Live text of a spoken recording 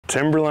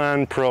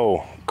Timberland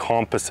Pro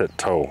composite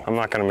toe. I'm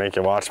not gonna make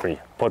you watch me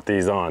put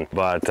these on,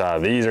 but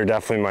these are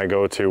definitely my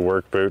go-to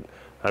work boot.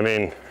 I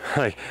mean,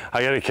 like, I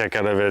get a kick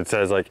out of it. It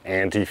says like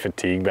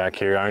anti-fatigue back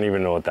here. I don't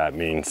even know what that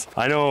means.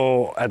 I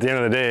know at the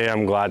end of the day,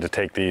 I'm glad to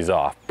take these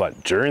off,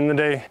 but during the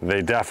day,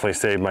 they definitely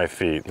save my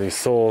feet. These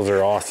soles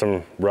are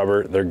awesome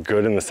rubber. They're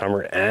good in the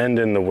summer and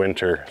in the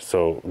winter,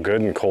 so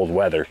good in cold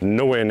weather.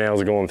 No way a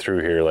nail's going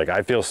through here. Like,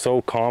 I feel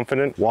so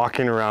confident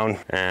walking around,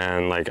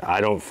 and like,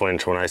 I don't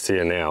flinch when I see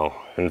a nail.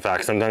 In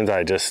fact, sometimes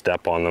I just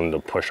step on them to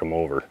push them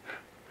over.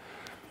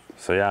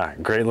 So yeah,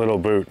 great little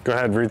boot. Go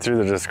ahead, read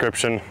through the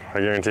description.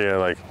 I guarantee you,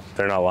 like,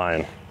 they're not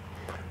lying.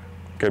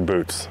 Good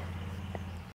boots.